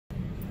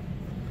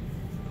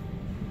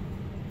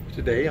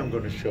Today I'm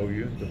going to show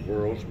you the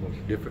world's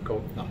most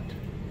difficult knot.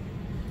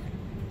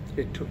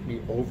 It took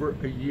me over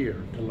a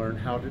year to learn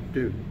how to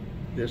do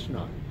this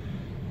knot.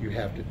 You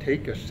have to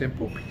take a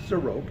simple piece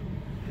of rope,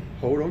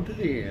 hold on to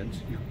the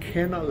ends. You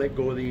cannot let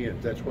go of the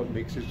ends. That's what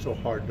makes it so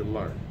hard to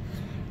learn.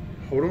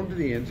 Hold on to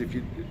the ends. If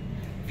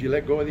you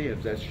let go of the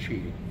ends, that's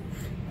cheating.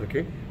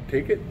 Okay?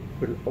 Take it,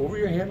 put it over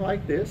your hand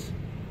like this,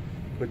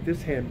 put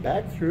this hand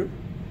back through,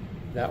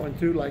 that one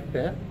through like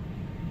that,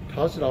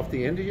 toss it off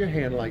the end of your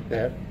hand like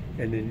that,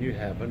 and then you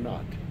have a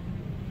knot.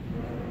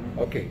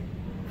 Okay,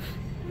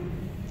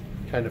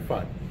 kind of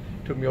fun.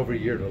 Took me over a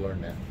year to learn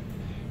that.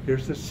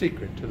 Here's the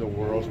secret to the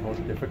world's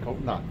most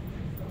difficult knot.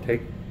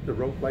 Take the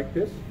rope like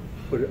this,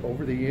 put it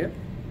over the end,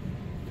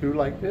 through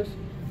like this,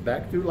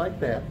 back through like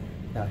that.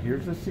 Now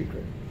here's the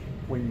secret.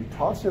 When you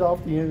toss it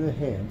off the end of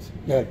the hands,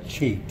 you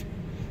cheat.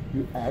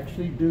 You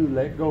actually do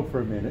let go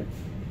for a minute.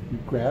 You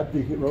grab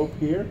the rope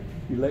here,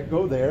 you let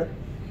go there,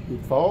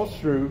 it falls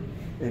through,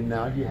 and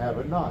now you have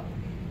a knot.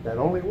 That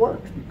only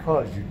works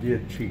because you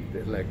did cheat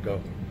and let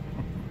go.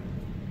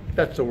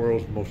 That's the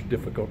world's most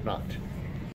difficult knot.